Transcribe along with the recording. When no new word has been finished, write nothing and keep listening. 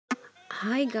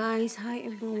Hi guys, hi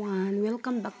everyone,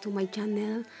 welcome back to my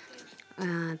channel.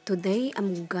 Today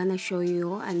I'm gonna show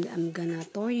you and I'm gonna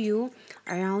tour you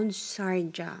around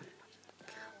Sharjah.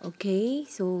 Okay,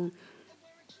 so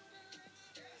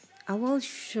I will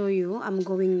show you. I'm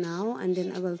going now and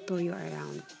then I will tour you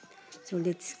around. So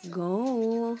let's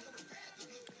go.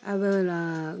 I will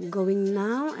going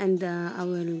now and I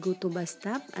will go to bus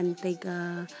stop and take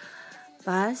a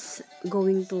bus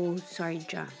going to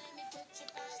Sharjah.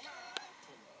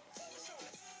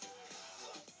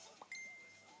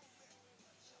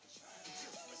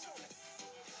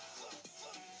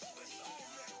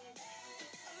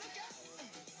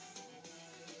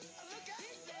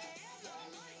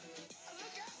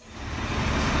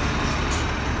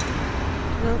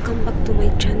 Welcome back to my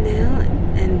channel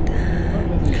and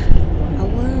I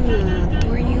will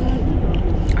tour you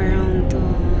around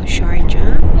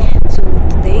Sharjah. So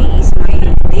today is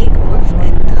my day off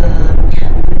and I'm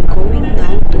going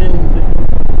now to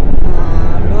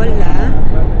Rolla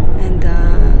and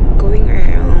going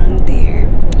around there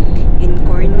in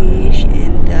Cornish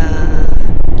and I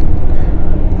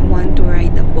want to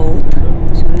ride a boat.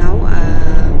 So now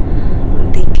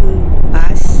I'm taking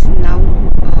bus now.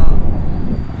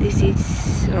 This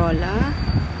is Rolla,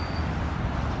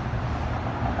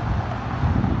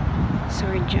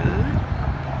 Sharjah,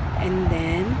 and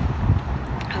then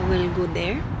I will go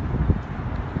there.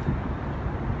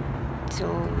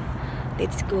 So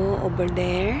let's go over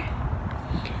there.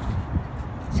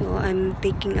 So I'm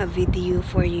taking a video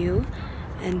for you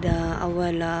and I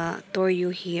will tour you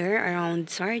here around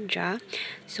Sharjah.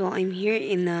 So I'm here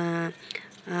in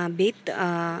Beit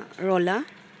Rolla,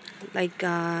 like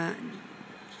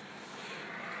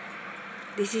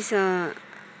this is a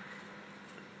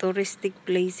touristic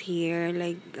place here,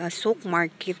 like a souk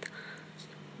market.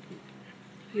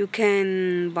 You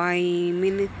can buy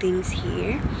many things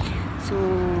here. So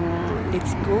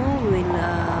let's go. We'll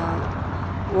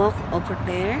walk over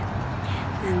there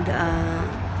and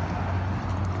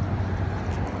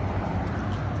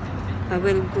I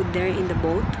will go there in the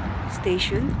boat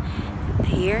station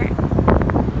here.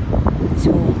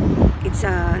 So it's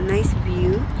a nice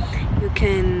view. You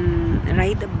can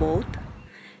ride a boat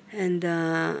and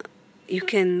you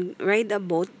can ride a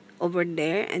boat over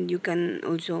there and you can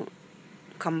also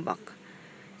come back.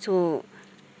 So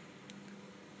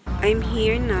I'm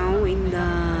here now in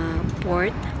the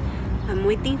port. I'm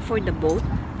waiting for the boat.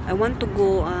 I want to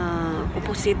go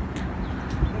opposite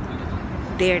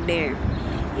there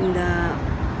in the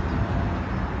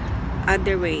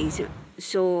other ways.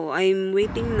 So I'm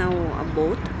waiting now a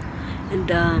boat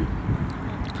and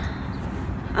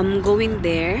I'm going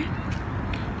there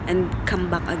and come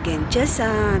back again just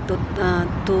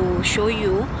to show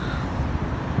you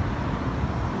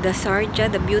the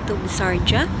Sharjah, the beauty of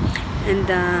Sharjah, and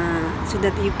so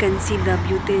that you can see the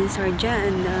beauty in Sharjah,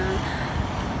 and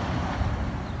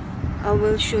I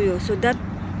will show you. So that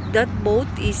boat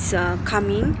is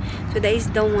coming. So that is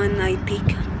the one I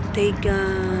take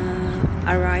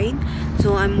a ride.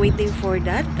 So I'm waiting for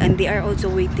that, and they are also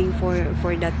waiting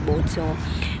for that boat. So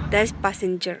that's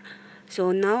passenger.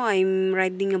 So now I'm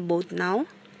riding a boat now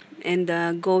and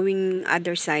going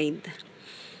other side.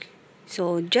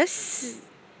 So just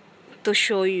to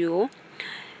show you,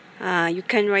 you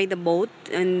can ride a boat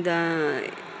and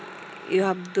you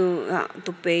have to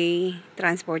pay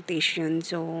transportation.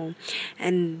 So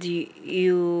and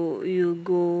you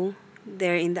go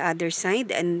there in the other side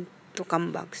and to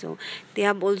come back. So they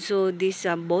have also this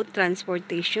boat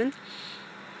transportation.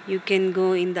 You can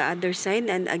go in the other side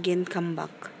and again come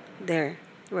back there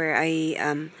where I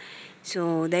am.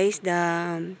 So that is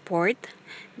the port.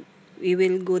 We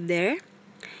will go there.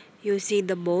 You see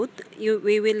the boat.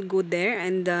 We will go there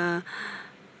and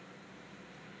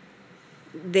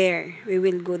there we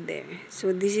will go there.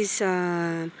 So this is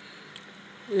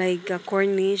like a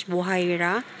Cornish,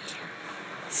 Buhaira,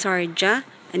 Sharjah,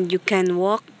 and you can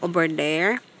walk over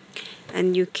there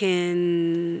and you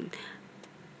can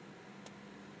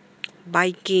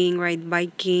ride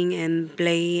biking and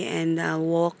play and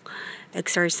walk,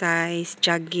 exercise,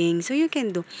 jogging. So you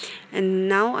can do. And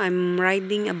now I'm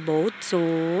riding a boat.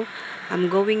 So I'm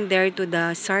going there to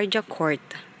the Sharjah court.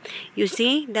 You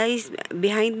see, that is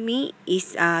behind me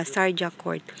is Sharjah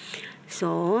court.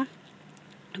 So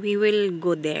we will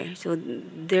go there. So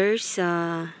there's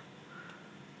many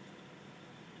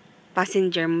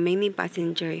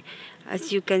passenger.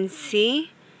 As you can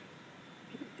see,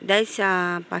 that's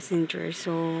a passenger.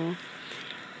 So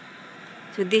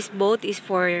this boat is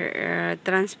for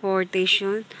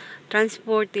transportation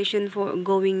for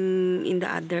going in the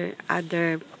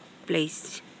other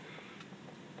place.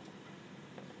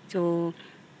 So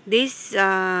This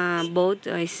boat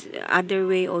is other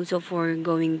way also for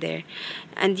going there,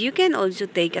 and you can also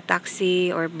take a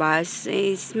taxi or bus.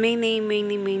 It's many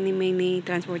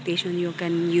transportation you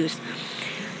can use.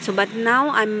 So but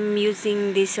now I'm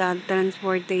using this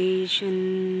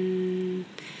transportation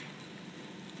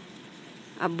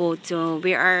a boat. So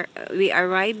we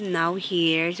arrived now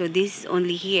here. So this is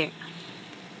only here,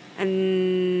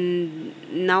 and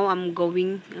now I'm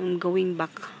going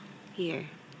back here.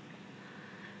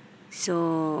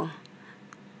 So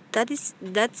that's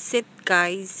it,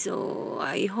 guys. So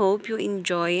I hope you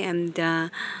enjoy, and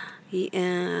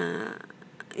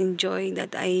enjoy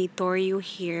that I tour you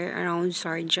here around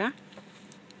Sharjah.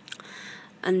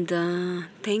 And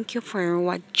thank you for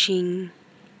watching.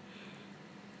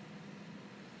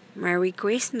 Merry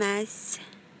Christmas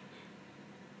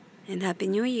and Happy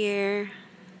New Year.